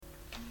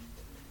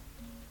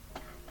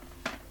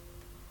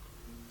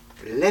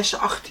Les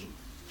 18.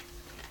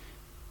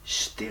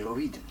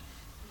 Steroïden.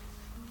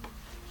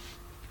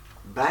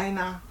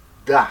 Bijna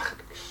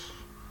dagelijks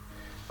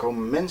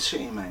komen mensen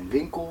in mijn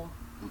winkel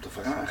om te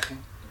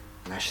vragen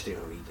naar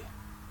steroïden.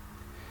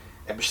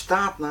 Er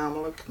bestaat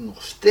namelijk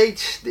nog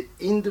steeds de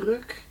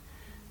indruk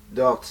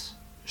dat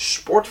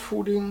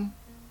sportvoeding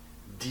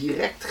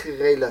direct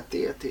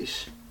gerelateerd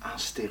is aan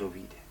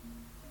steroïden.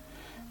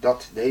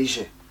 Dat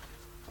deze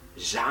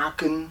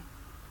zaken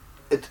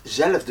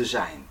hetzelfde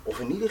zijn, of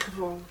in ieder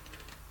geval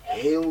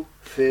heel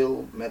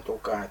veel met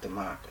elkaar te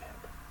maken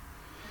hebben.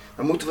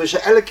 Dan moeten we ze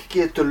elke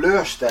keer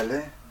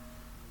teleurstellen,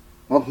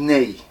 want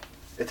nee,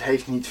 het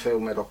heeft niet veel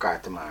met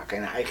elkaar te maken.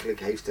 En eigenlijk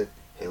heeft het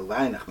heel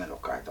weinig met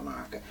elkaar te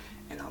maken.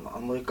 En aan de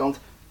andere kant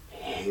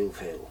heel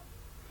veel.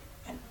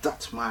 En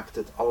dat maakt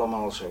het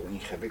allemaal zo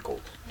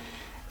ingewikkeld.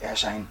 Er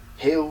zijn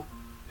heel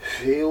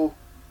veel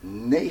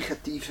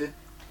negatieve,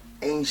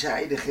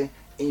 eenzijdige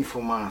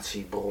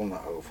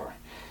informatiebronnen over.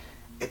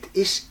 Het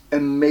is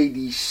een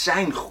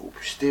medicijngroep.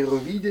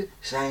 Steroïden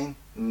zijn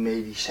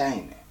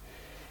medicijnen.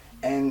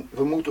 En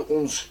we moeten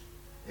ons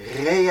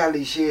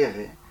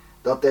realiseren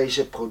dat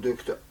deze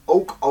producten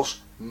ook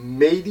als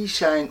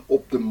medicijn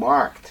op de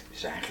markt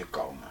zijn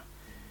gekomen.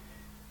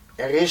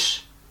 Er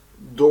is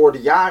door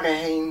de jaren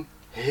heen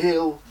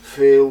heel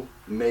veel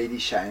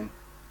medicijn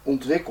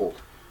ontwikkeld.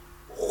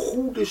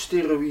 Goede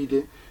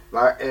steroïden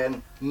waar er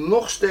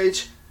nog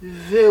steeds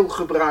veel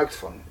gebruik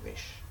van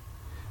is.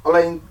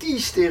 Alleen die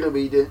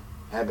steroïden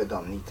hebben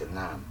dan niet de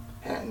naam.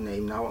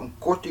 Neem nou een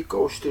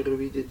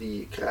corticosteroïde die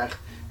je krijgt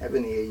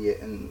wanneer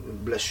je een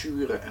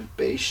blessure, een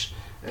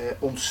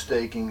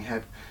peesontsteking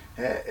hebt.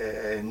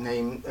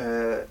 Neem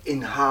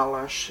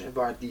inhalers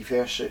waar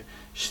diverse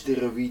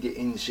steroïden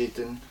in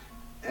zitten.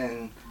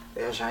 En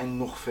er zijn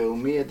nog veel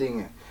meer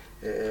dingen.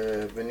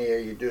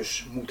 Wanneer je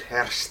dus moet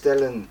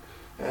herstellen.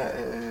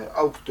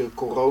 Ook de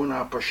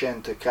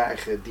coronapatiënten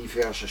krijgen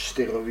diverse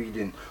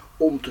steroïden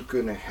om te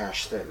kunnen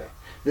herstellen.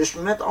 Dus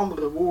met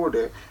andere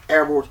woorden,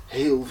 er wordt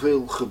heel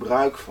veel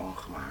gebruik van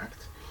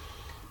gemaakt.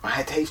 Maar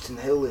het heeft een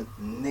hele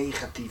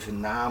negatieve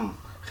naam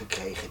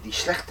gekregen. Die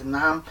slechte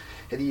naam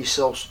die is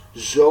zelfs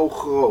zo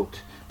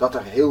groot dat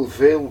er heel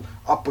veel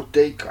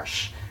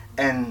apothekers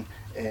en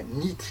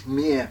niet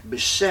meer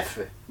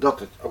beseffen dat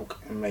het ook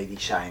een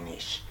medicijn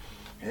is.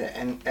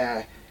 En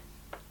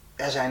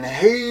er zijn een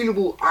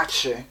heleboel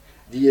artsen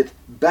die het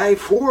bij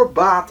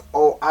voorbaat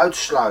al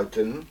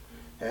uitsluiten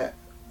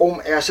om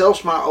er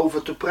zelfs maar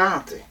over te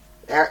praten.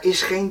 Er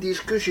is geen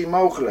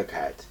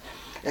discussiemogelijkheid.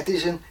 Het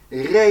is een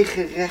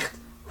regelrecht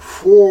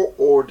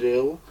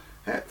vooroordeel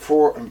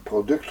voor een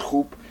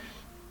productgroep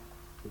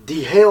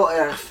die heel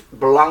erg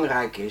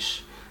belangrijk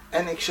is.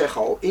 En ik zeg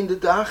al, in de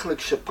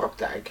dagelijkse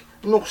praktijk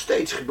nog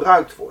steeds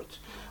gebruikt wordt.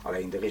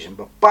 Alleen er is een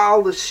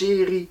bepaalde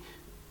serie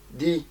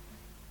die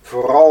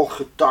vooral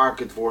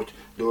getarget wordt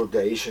door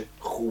deze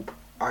groep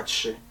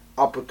artsen,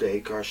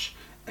 apothekers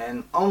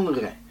en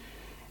anderen.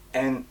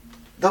 En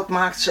dat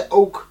maakt ze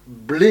ook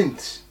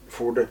blind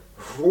voor de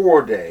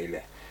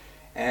voordelen.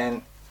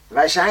 En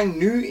wij zijn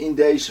nu in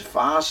deze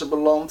fase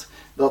beland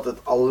dat het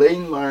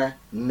alleen maar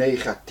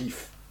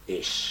negatief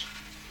is.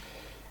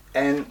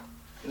 En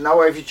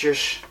nou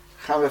eventjes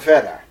gaan we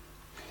verder.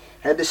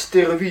 De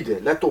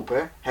steroïden, let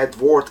op het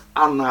woord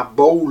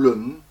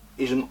anabolen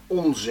is een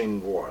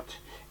onzinwoord.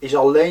 Is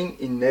alleen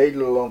in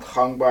Nederland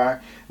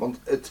gangbaar, want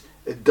het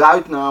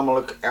duidt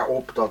namelijk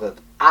erop dat het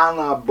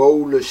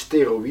anabole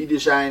steroïden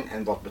zijn.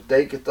 En wat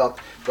betekent dat?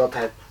 Dat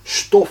het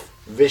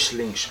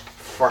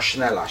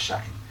stofwisselingsversnellers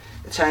zijn.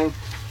 Het zijn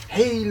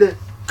hele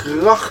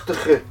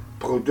krachtige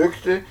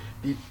producten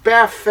die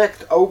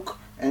perfect ook,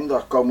 en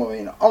daar komen we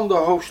in een ander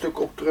hoofdstuk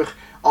op terug,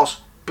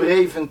 als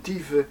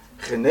preventieve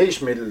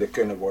geneesmiddelen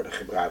kunnen worden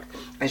gebruikt.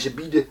 En ze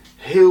bieden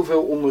heel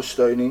veel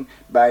ondersteuning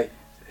bij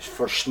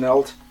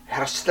versneld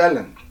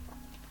herstellen.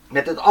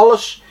 Met het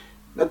alles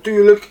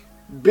natuurlijk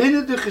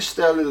binnen de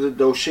gestelde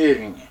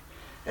doseringen.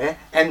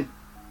 En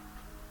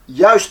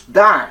juist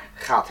daar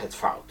gaat het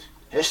fout.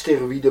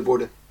 Steroïden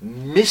worden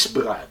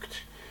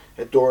misbruikt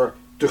door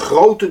te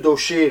grote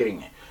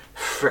doseringen,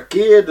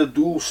 verkeerde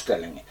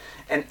doelstellingen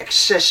en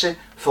excessen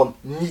van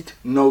niet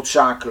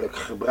noodzakelijk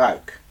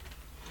gebruik.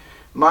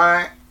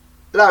 Maar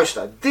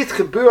luister, dit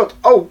gebeurt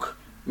ook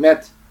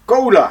met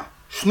cola,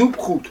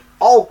 snoepgoed,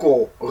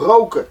 alcohol,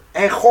 roken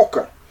en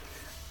gokken.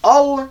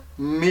 Alle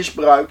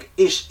misbruik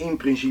is in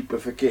principe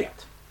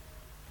verkeerd.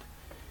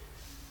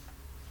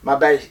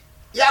 Maar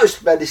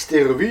juist bij de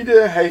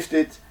steroïden heeft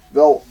dit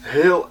wel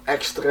heel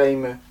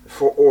extreme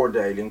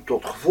veroordeling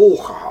tot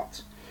gevolg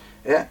gehad.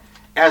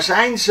 Er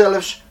zijn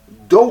zelfs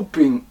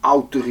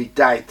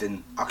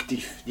dopingautoriteiten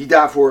actief die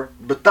daarvoor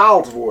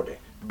betaald worden.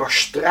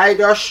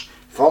 Bestrijders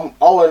van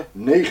alle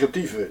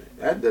negatieve,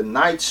 de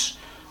Knights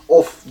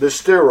of the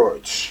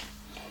Steroids.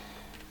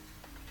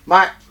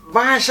 Maar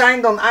waar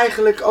zijn dan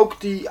eigenlijk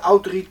ook die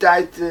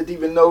autoriteiten die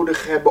we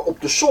nodig hebben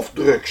op de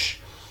softdrugs?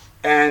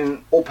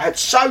 En op het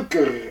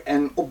suiker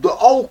en op de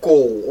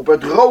alcohol, op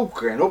het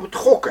roken en op het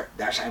gokken.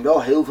 Daar zijn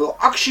wel heel veel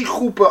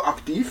actiegroepen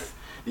actief.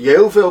 die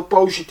heel veel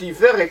positief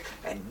werkt.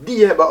 En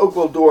die hebben ook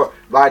wel door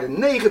waar de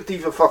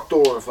negatieve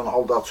factoren van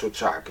al dat soort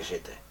zaken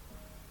zitten.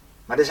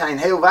 Maar er zijn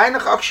heel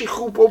weinig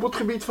actiegroepen op het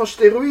gebied van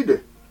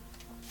steroïden.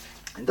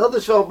 En dat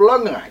is wel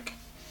belangrijk.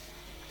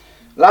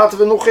 Laten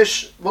we nog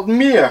eens wat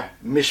meer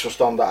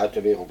misverstanden uit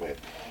de wereld brengen.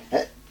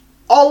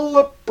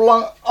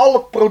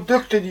 Alle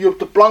producten die op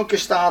de planken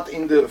staan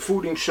in de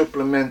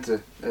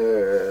voedingssupplementen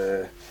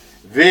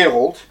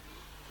wereld,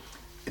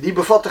 die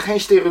bevatten geen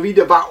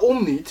steroïden.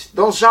 Waarom niet?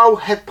 Dan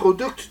zou het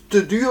product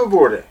te duur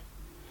worden.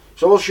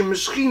 Zoals je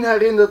misschien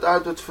herinnert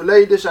uit het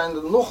verleden zijn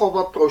er nogal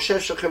wat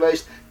processen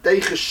geweest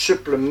tegen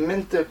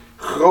supplementen,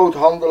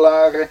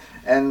 groothandelaren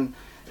en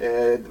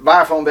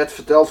waarvan werd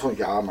verteld van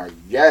ja, maar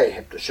jij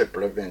hebt de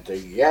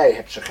supplementen, jij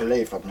hebt ze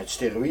geleverd met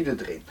steroïden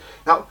erin.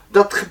 Nou,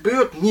 dat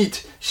gebeurt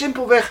niet.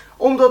 Simpelweg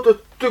omdat het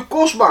te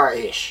kostbaar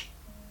is.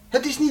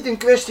 Het is niet een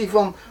kwestie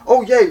van,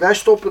 oh jee, wij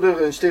stoppen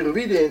er een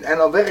steroïde in en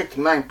dan werkt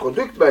mijn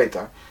product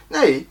beter.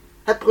 Nee,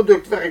 het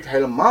product werkt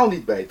helemaal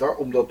niet beter,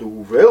 omdat de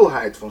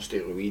hoeveelheid van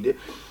steroïden,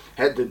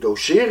 de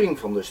dosering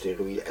van de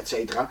steroïden,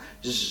 etc.,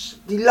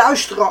 die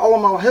luisteren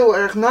allemaal heel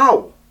erg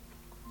nauw.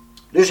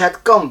 Dus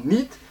het kan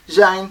niet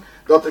zijn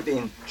dat het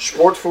in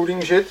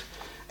sportvoeding zit.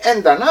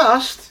 En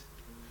daarnaast,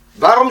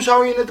 waarom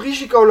zou je het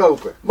risico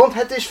lopen? Want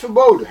het is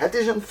verboden. Het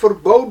is een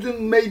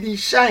verboden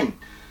medicijn.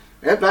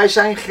 Wij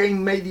zijn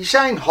geen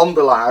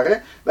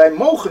medicijnhandelaren. Wij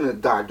mogen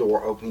het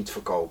daardoor ook niet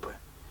verkopen.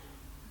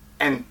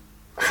 En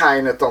ga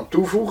je het dan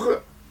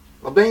toevoegen?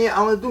 Wat ben je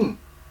aan het doen?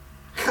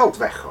 Geld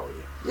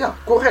weggooien. Ja,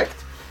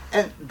 correct.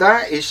 En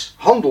daar is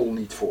handel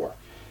niet voor.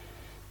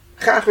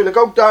 Graag wil ik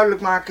ook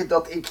duidelijk maken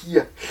dat ik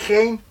hier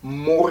geen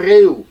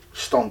moreel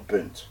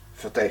standpunt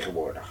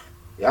vertegenwoordig.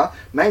 Ja?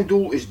 Mijn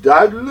doel is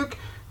duidelijk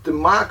te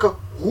maken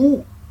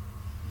hoe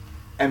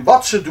en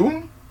wat ze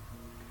doen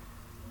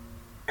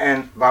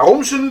en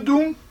waarom ze het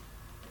doen.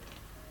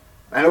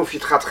 En of je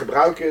het gaat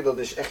gebruiken, dat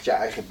is echt je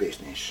eigen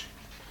business.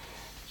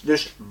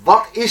 Dus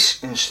wat is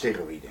een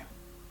steroïde?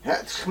 Ja,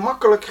 het is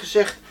gemakkelijk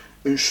gezegd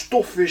een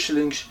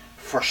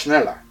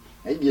stofwisselingsversneller.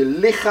 Je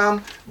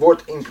lichaam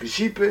wordt in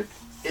principe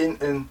in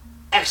een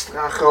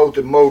extra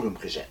grote modem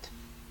gezet.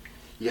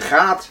 Je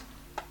gaat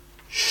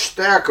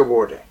sterker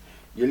worden.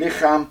 Je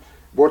lichaam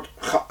wordt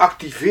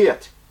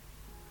geactiveerd.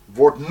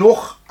 Wordt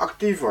nog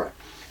actiever.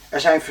 Er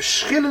zijn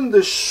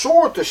verschillende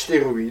soorten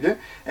steroïden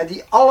en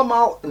die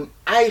allemaal een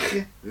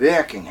eigen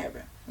werking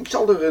hebben. Ik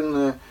zal er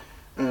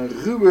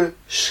een ruwe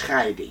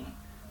scheiding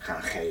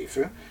gaan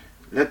geven.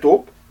 Let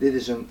op, dit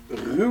is een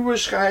ruwe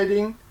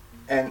scheiding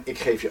en ik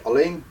geef je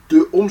alleen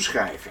de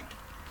omschrijving.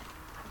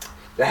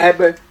 We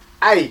hebben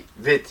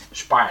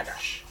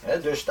eiwitspaarders.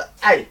 Dus de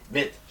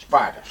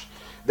eiwitspaarders.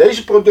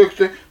 Deze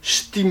producten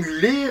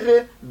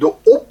stimuleren de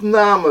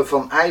opname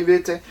van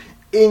eiwitten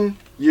in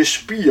je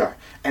spier.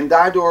 En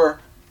daardoor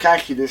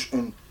krijg je dus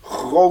een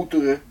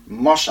grotere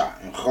massa,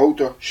 een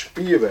groter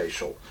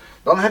spierweefsel.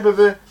 Dan hebben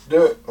we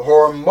de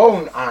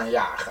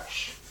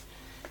hormoonaanjagers.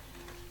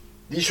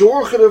 Die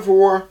zorgen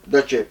ervoor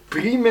dat je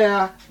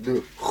primair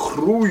de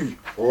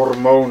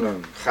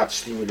groeihormonen gaat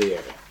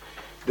stimuleren.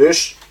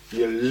 Dus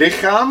je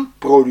lichaam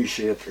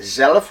produceert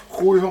zelf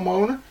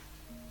groeihormonen.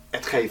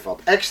 Het geeft wat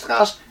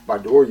extra's,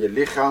 waardoor je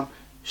lichaam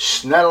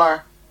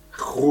sneller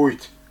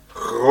groeit,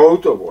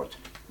 groter wordt,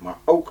 maar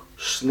ook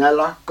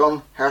sneller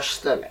kan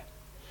herstellen.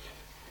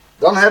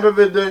 Dan hebben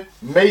we de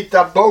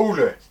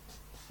metabolen.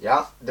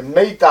 Ja, de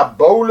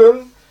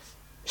metabolen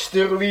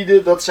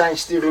steroïden, dat zijn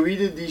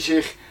steroïden die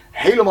zich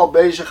helemaal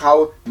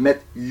bezighouden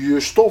met je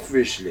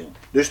stofwisseling.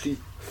 Dus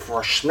die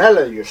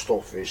versnellen je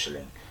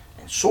stofwisseling.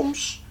 En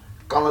soms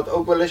kan het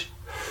ook wel eens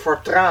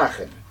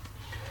vertragen.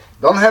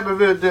 Dan hebben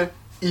we de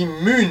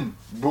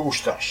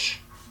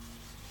immuunboosters.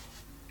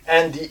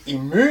 En die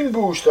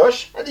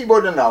immuunboosters, die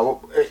worden nou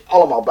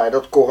allemaal bij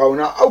dat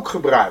corona ook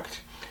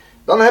gebruikt.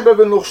 Dan hebben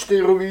we nog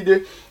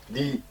steroïden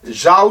die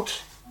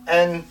zout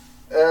en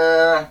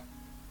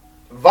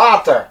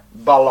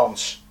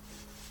waterbalans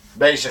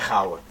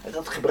bezighouden. En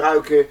dat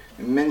gebruiken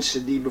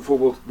mensen die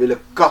bijvoorbeeld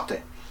willen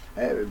katten,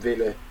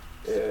 willen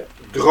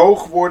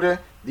droog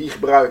worden. Die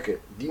gebruiken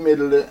die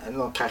middelen en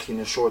dan krijg je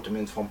een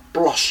soortement van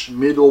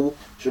plasmiddel,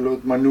 zullen we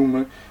het maar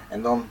noemen.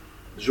 En dan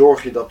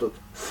zorg je dat het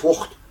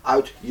vocht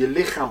uit je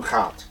lichaam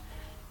gaat.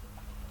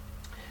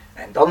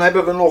 En dan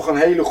hebben we nog een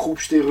hele groep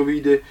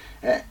steroïden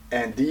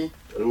en die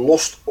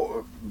lost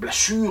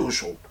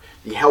blessures op.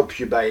 Die helpt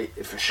je bij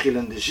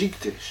verschillende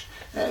ziektes.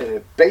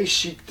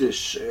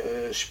 Peesziektes,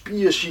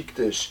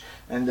 spierziektes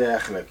en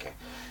dergelijke.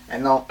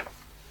 En dan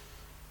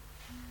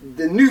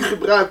de nu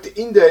gebruikte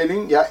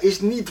indeling is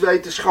niet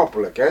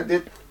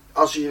wetenschappelijk.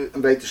 Als je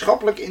een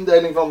wetenschappelijke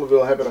indeling van me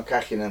wil hebben, dan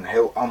krijg je een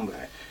heel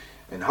andere.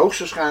 En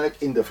hoogstwaarschijnlijk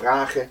in de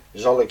vragen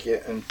zal ik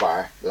je een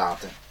paar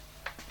laten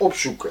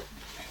opzoeken.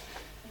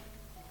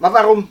 Maar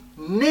waarom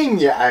neem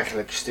je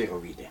eigenlijk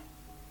steroïden?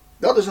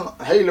 Dat is een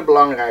hele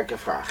belangrijke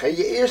vraag.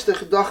 Je eerste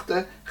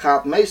gedachte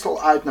gaat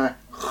meestal uit naar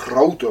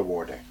groter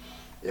worden.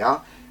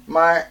 Ja?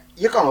 Maar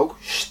je kan ook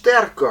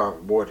sterker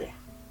worden.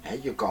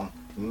 Je kan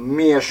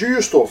meer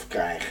zuurstof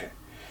krijgen.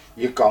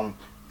 Je kan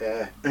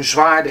een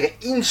zwaardere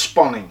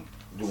inspanning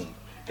doen.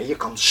 En je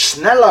kan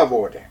sneller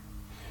worden.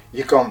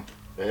 Je kan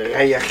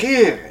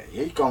reageren.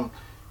 Je kan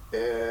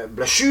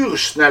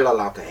blessures sneller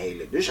laten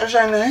helen. Dus er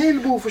zijn een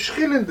heleboel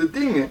verschillende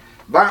dingen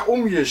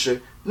waarom je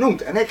ze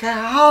noemt. En ik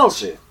herhaal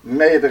ze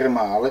meerdere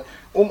malen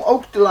om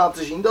ook te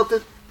laten zien dat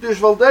het dus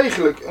wel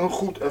degelijk een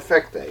goed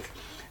effect heeft.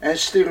 En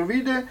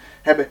steroïden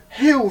hebben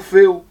heel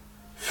veel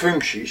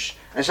functies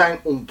en zijn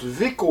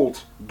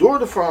ontwikkeld door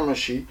de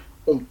farmacie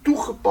om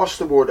toegepast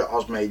te worden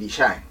als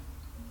medicijn.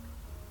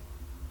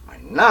 Maar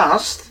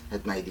naast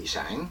het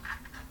medicijn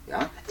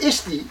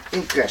is die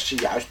interesse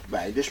juist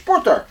bij de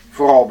sporter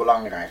vooral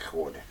belangrijk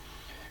geworden.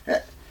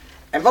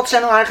 En wat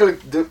zijn nou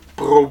eigenlijk de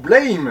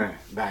problemen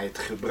bij het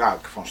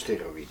gebruik van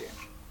steroïden?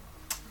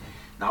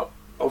 Nou,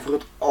 over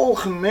het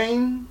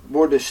algemeen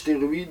worden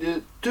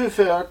steroïden te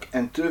vaak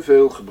en te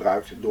veel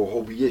gebruikt door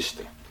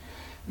hobbyisten.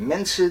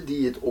 Mensen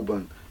die het op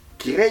een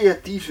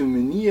creatieve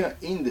manier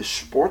in de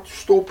sport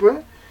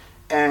stoppen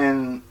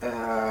en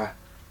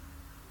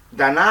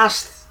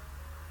daarnaast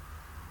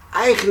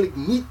eigenlijk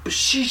niet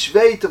precies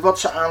weten wat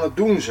ze aan het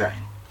doen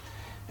zijn.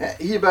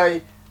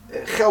 Hierbij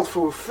geldt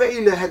voor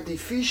velen het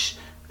devies,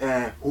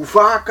 hoe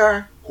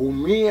vaker, hoe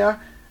meer,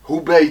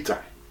 hoe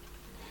beter.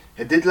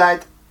 Dit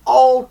leidt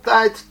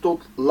altijd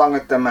tot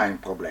lange termijn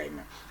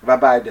problemen,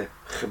 waarbij de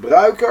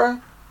gebruiker,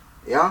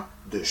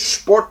 de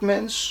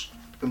sportmens,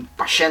 een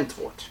patiënt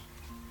wordt.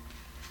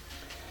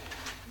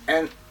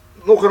 En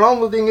nog een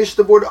ander ding is,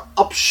 er worden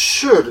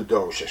absurde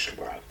doses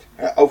gebruikt.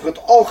 Over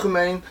het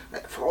algemeen,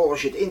 vooral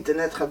als je het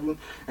internet gaat doen,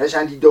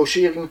 zijn die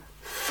doseringen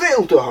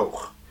veel te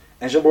hoog.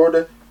 En ze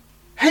worden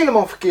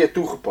helemaal verkeerd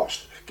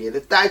toegepast.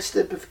 Verkeerde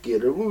tijdstippen,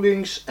 verkeerde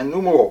rulings en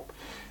noem maar op.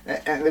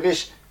 En er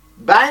is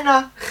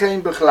bijna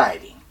geen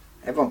begeleiding.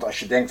 Want als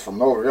je denkt van,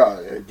 nou ja,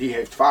 die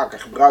heeft vaker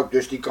gebruikt,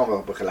 dus die kan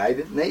wel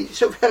begeleiden. Nee,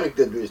 zo werkt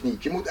het dus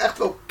niet. Je moet echt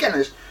wel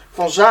kennis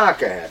van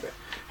zaken hebben.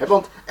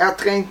 Want er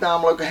treedt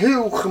namelijk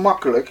heel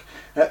gemakkelijk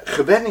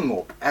gewenning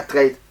op. Er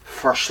treedt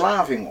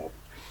verslaving op.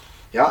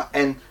 Ja,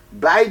 en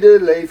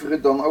beide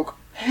leveren dan ook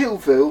heel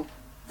veel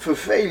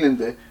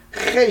vervelende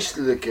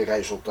geestelijke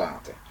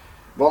resultaten.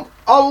 Want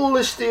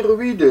alle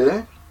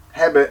steroïden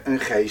hebben een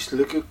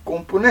geestelijke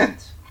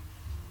component.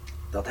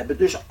 Dat hebben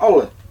dus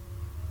alle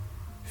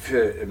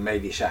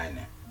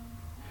medicijnen.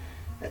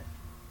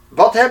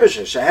 Wat hebben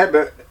ze? Ze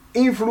hebben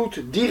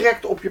invloed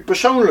direct op je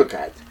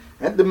persoonlijkheid.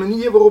 De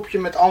manier waarop je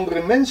met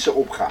andere mensen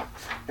omgaat.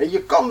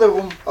 Je kan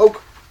daarom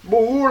ook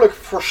behoorlijk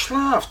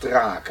verslaafd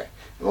raken.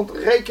 Want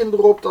reken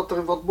erop dat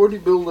er wat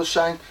bodybuilders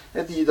zijn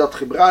die dat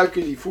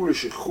gebruiken, die voelen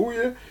zich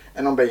groeien.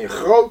 En dan ben je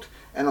groot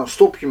en dan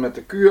stop je met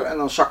de kuur en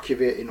dan zak je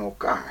weer in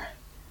elkaar.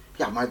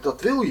 Ja, maar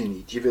dat wil je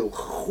niet. Je wil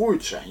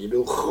gegroeid zijn, je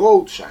wil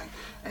groot zijn.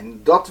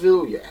 En dat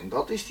wil je. En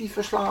dat is die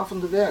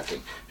verslavende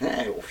werking.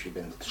 Of je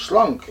bent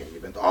slank, je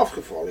bent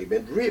afgevallen, je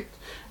bent ripped.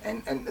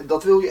 En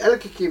dat wil je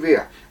elke keer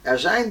weer. Er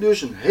zijn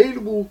dus een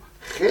heleboel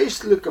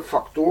geestelijke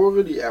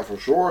factoren die ervoor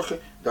zorgen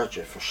dat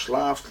je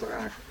verslaafd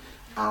raakt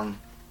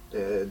aan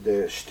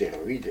de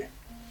steroïden.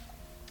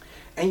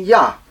 En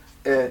ja,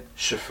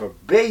 ze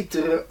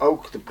verbeteren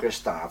ook de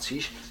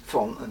prestaties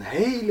van een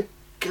hele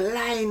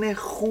kleine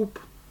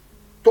groep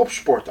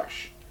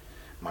topsporters.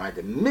 Maar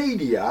de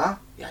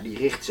media, die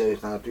richt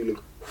zich natuurlijk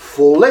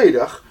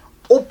volledig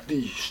op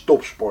die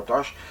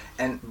topsporters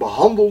en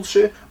behandelt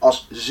ze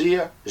als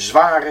zeer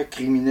zware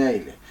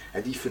criminelen.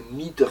 Die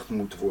vernietigd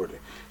moeten worden.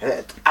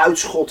 Het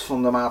uitschot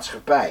van de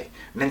maatschappij.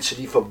 Mensen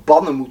die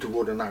verbannen moeten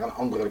worden naar een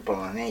andere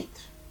planeet.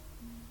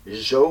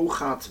 Zo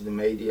gaat de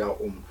media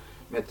om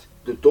met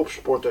de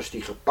topsporters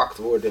die gepakt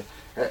worden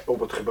op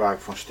het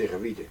gebruik van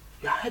steroïden.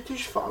 Ja, het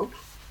is fout.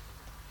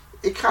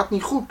 Ik ga het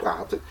niet goed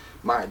praten,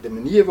 maar de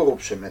manier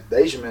waarop ze met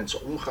deze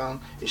mensen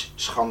omgaan is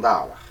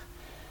schandalig.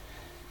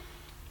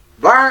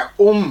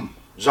 Waarom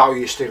zou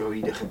je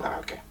steroïden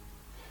gebruiken?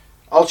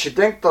 Als je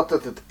denkt dat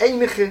het het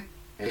enige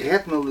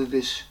redmiddel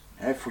is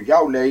voor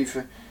jouw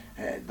leven,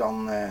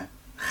 dan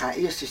ga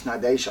eerst eens naar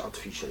deze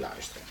adviezen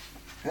luisteren.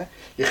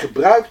 Je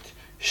gebruikt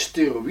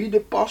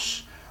steroïden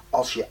pas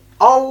als je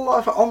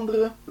alle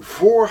andere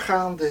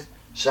voorgaande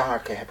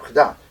zaken hebt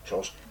gedaan.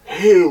 Zoals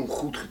heel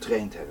goed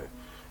getraind hebben.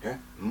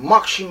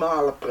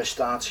 Maximale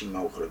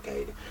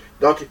prestatiemogelijkheden.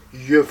 Dat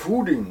je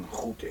voeding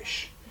goed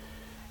is.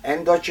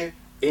 En dat je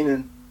in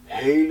een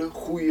hele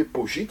goede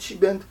positie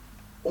bent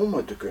om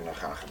het te kunnen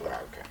gaan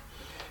gebruiken.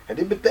 En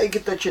dit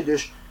betekent dat je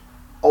dus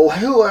al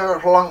heel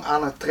erg lang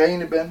aan het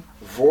trainen bent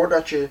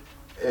voordat je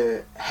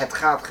het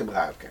gaat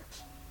gebruiken.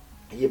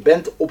 Je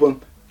bent op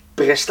een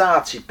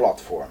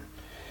prestatieplatform.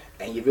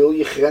 En je wil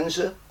je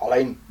grenzen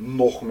alleen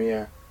nog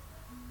meer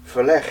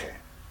verleggen.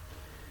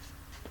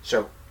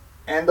 Zo.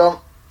 En dan,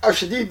 als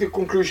je de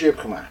conclusie hebt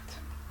gemaakt,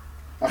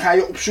 dan ga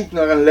je op zoek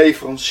naar een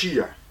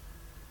leverancier.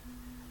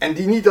 En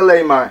die niet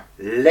alleen maar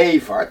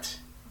levert,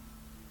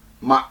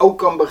 maar ook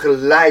kan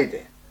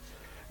begeleiden.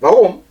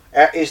 Waarom?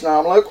 Er is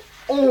namelijk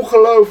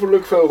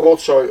ongelooflijk veel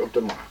rotzooi op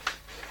de markt.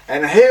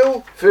 En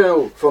heel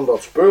veel van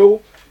dat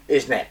spul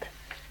is nep.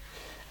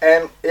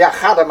 En ja,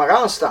 ga daar maar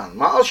aan staan.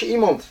 Maar als je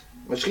iemand,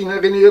 misschien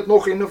herinner je het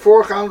nog in de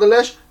voorgaande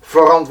les,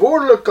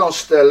 verantwoordelijk kan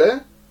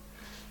stellen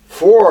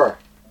voor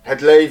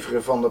het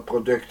leveren van de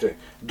producten,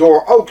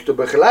 door ook de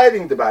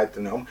begeleiding erbij te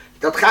nemen.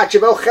 Dat gaat je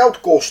wel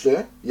geld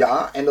kosten,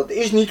 ja, en dat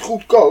is niet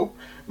goedkoop,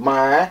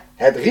 maar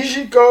het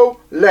risico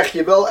leg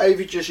je wel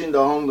eventjes in de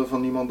handen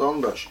van iemand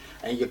anders.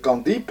 En je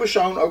kan die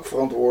persoon ook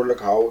verantwoordelijk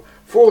houden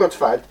voor het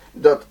feit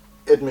dat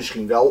het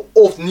misschien wel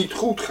of niet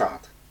goed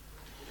gaat.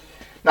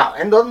 Nou,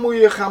 en dan moet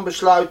je gaan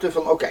besluiten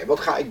van oké, wat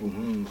ga ik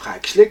doen? Ga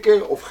ik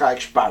slikken of ga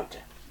ik spuiten?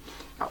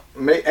 Nou,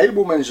 een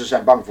heleboel mensen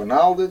zijn bang voor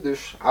naalden,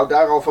 dus hou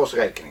daar alvast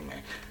rekening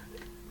mee.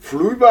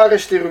 Vloeibare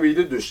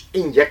steroïden, dus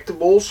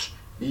injectables,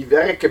 die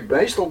werken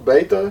meestal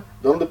beter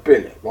dan de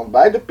pillen. Want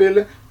bij de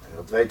pillen, en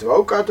dat weten we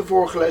ook uit de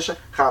vorige lessen,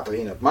 gaat er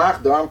in het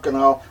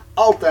maag-darmkanaal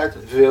altijd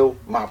veel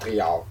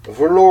materiaal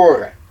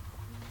verloren.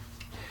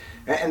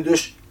 En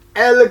dus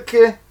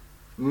elke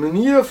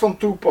manier van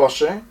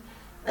toepassen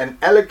en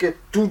elke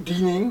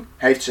toediening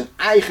heeft zijn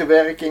eigen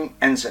werking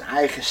en zijn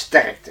eigen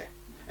sterkte.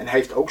 En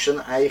heeft ook zijn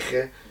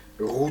eigen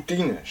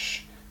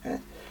routines.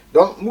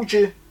 Dan moet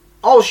je,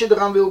 als je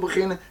eraan wil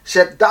beginnen,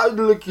 zet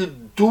duidelijk je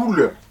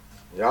doelen.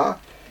 Ja?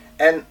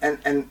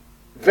 En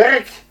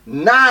werk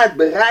na het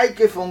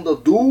bereiken van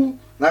dat doel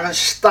naar een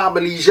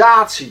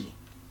stabilisatie.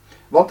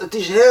 Want het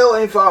is heel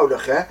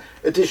eenvoudig. Hè?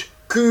 Het is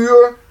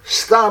kuur,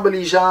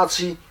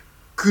 stabilisatie,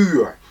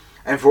 kuur.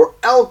 En voor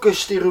elke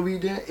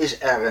steroïde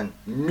is er een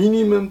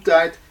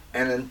minimumtijd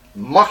en een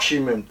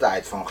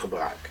maximumtijd van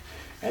gebruik.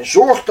 En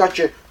zorg dat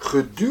je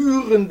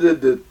gedurende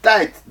de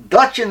tijd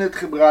dat je het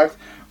gebruikt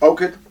ook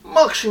het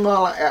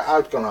maximale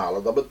eruit kan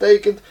halen. Dat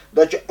betekent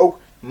dat je ook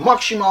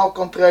maximaal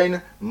kan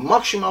trainen,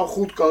 maximaal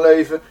goed kan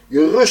leven,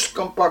 je rust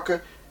kan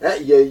pakken,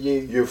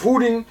 je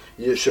voeding,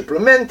 je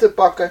supplementen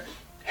pakken.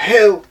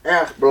 Heel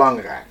erg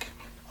belangrijk.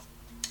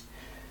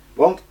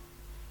 Want,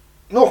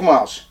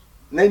 nogmaals,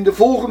 neem de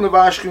volgende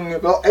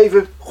waarschuwingen wel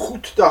even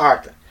goed te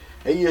harte.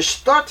 En je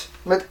start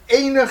met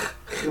enig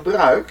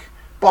gebruik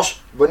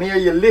pas wanneer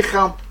je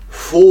lichaam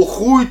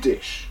volgroeid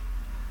is.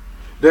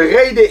 De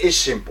reden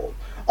is simpel.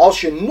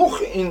 Als je nog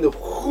in de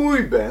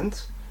groei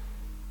bent,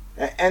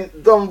 en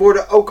dan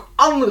worden ook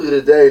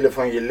andere delen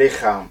van je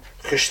lichaam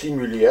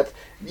gestimuleerd,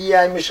 die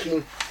jij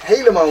misschien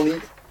helemaal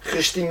niet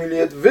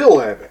gestimuleerd wil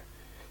hebben.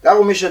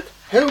 Daarom is het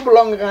heel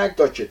belangrijk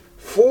dat je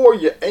voor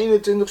je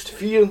 21ste,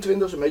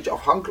 24ste, een beetje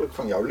afhankelijk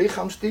van jouw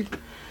lichaamstype,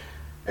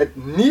 het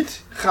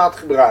niet gaat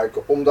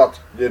gebruiken, omdat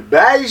de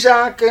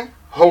bijzaken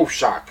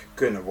hoofdzaak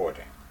kunnen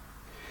worden.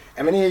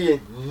 En wanneer je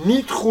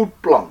niet goed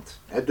plant,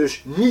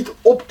 dus niet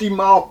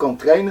optimaal kan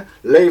trainen,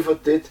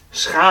 levert dit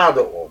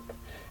schade op.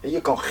 En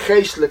je kan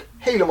geestelijk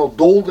helemaal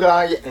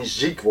doldraaien en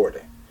ziek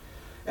worden.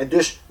 En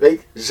dus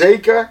weet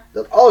zeker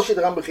dat als je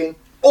eraan begint,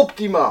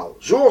 optimaal.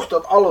 Zorg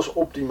dat alles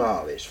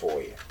optimaal is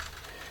voor je.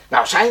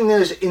 Nou,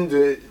 zijn ze in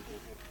de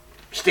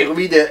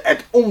steroïden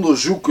het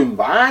onderzoeken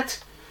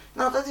waard?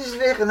 Nou, dat is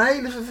weer een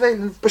hele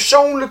vervelende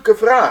persoonlijke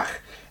vraag.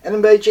 En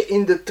een beetje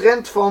in de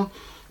trend van,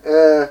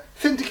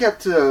 vind ik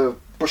het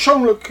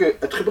persoonlijk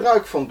het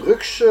gebruik van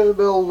drugs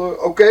wel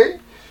oké?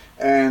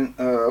 En,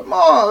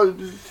 maar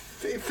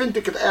vind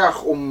ik het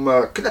erg om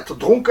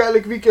knetterdronken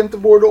elk weekend te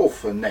worden?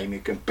 Of neem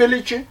ik een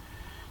pilletje?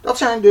 Dat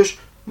zijn dus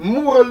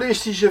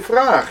moralistische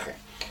vragen.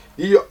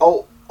 Die je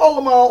al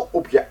allemaal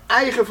op je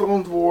eigen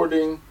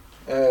verantwoording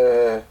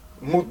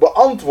moet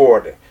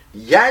beantwoorden.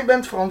 Jij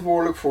bent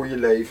verantwoordelijk voor je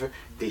leven.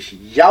 Het is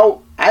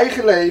jouw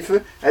eigen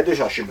leven.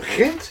 Dus als je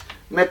begint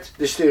met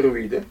de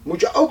steroïden, moet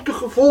je ook de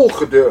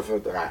gevolgen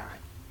durven dragen.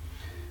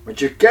 Want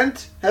je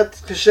kent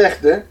het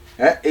gezegde,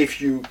 if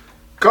you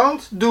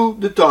can't do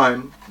the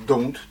time,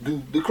 don't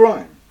do the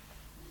crime.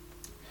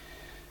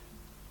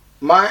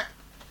 Maar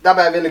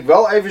daarbij wil ik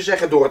wel even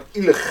zeggen, door het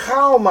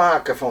illegaal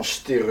maken van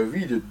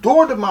steroïden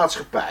door de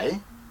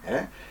maatschappij,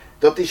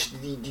 dat is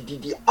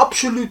die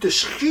absolute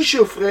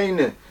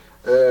schizofrene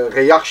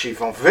reactie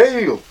van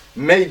veel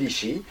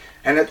medici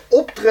en het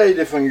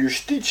optreden van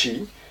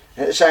justitie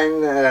zijn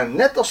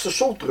net als de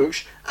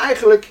softdrugs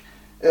eigenlijk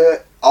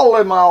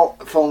allemaal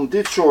van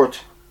dit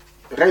soort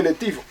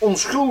relatief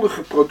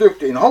onschuldige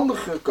producten in handen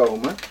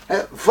gekomen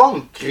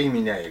van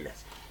criminelen.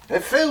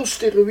 Veel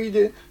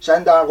steroïden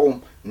zijn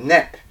daarom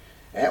nep,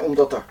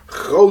 omdat er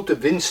grote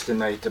winsten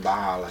mee te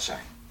behalen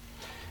zijn.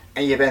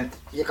 En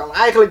je kan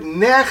eigenlijk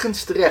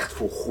nergens terecht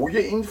voor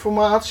goede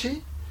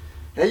informatie.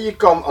 Je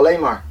kan alleen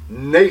maar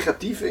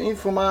negatieve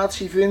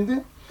informatie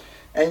vinden.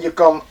 En je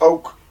kan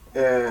ook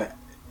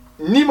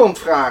niemand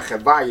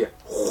vragen waar je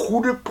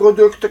goede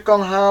producten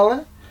kan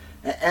halen.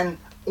 En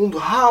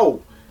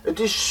onthoud, het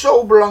is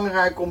zo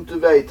belangrijk om te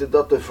weten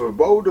dat de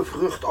verboden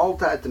vrucht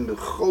altijd de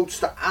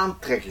grootste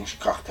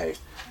aantrekkingskracht heeft.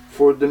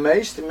 Voor de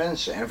meeste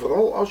mensen en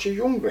vooral als je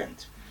jong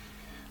bent.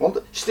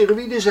 Want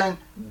steroïden zijn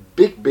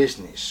big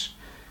business.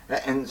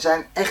 En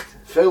zijn echt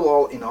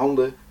veelal in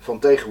handen van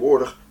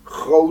tegenwoordig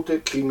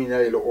grote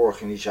criminele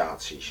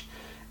organisaties.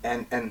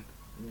 En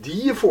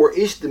hiervoor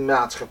is de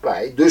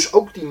maatschappij, dus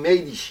ook die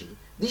medici,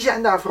 die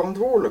zijn daar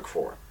verantwoordelijk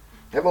voor.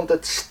 Want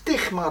het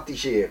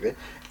stigmatiseren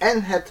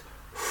en het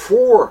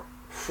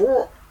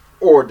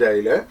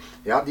vooroordelen,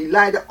 die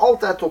leiden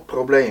altijd tot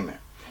problemen.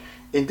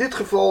 In dit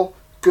geval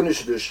kunnen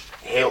ze dus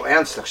heel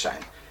ernstig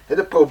zijn.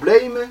 De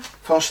problemen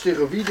van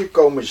steroïden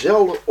komen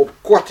zelden op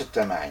korte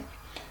termijn.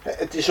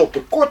 Het is op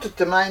de korte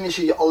termijn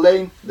zie je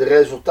alleen de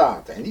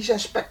resultaten. En die zijn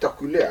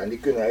spectaculair en die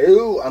kunnen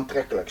heel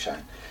aantrekkelijk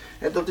zijn.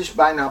 Dat is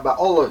bijna bij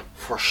alle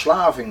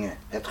verslavingen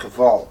het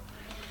geval.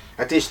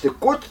 Het is de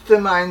korte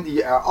termijn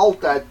die er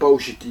altijd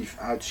positief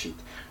uitziet.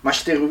 Maar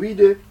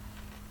steroïden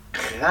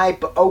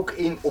grijpen ook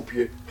in op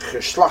je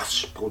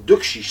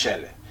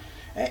geslachtsproductiecellen.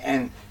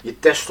 En je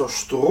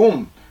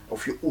testosteron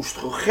of je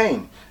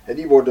oestrogeen,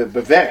 die worden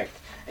bewerkt.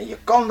 En je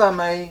kan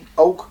daarmee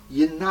ook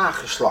je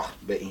nageslacht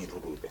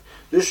beïnvloeden.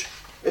 Dus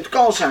het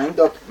kan zijn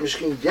dat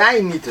misschien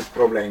jij niet het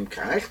probleem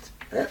krijgt,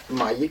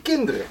 maar je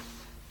kinderen.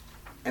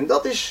 En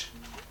dat is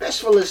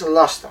best wel eens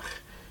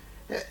lastig.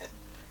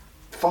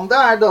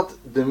 Vandaar dat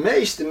de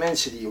meeste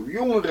mensen die op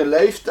jongere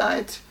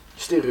leeftijd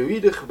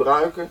steroïden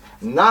gebruiken,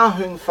 na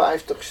hun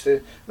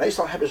 50ste,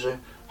 meestal hebben ze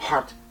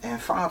hart- en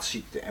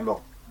vaatziekten. En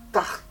wel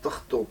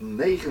 80 tot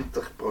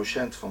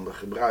 90% van de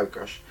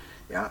gebruikers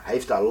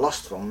heeft daar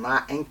last van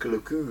na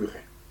enkele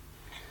kuren.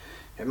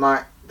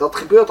 Maar dat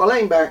gebeurt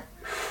alleen bij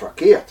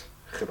verkeerd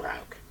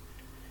gebruik.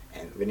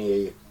 En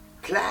wanneer je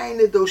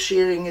kleine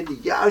doseringen, de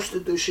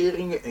juiste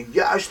doseringen, een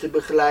juiste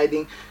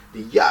begeleiding,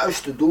 de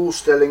juiste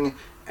doelstellingen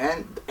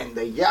en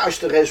de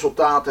juiste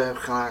resultaten hebt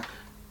gehad,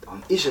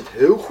 dan is het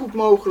heel goed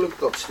mogelijk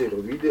dat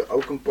steroïden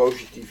ook een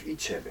positief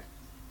iets hebben.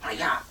 Maar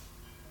ja,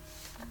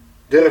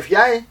 durf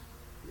jij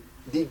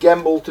die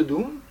gamble te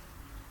doen?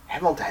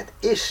 Want het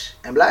is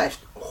en blijft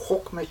een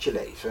gok met je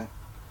leven.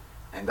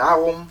 En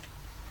daarom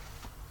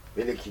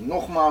wil ik je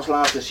nogmaals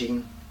laten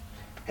zien,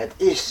 het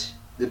is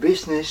de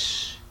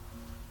business,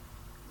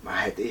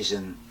 maar het is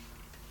een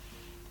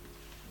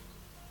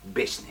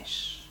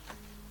business.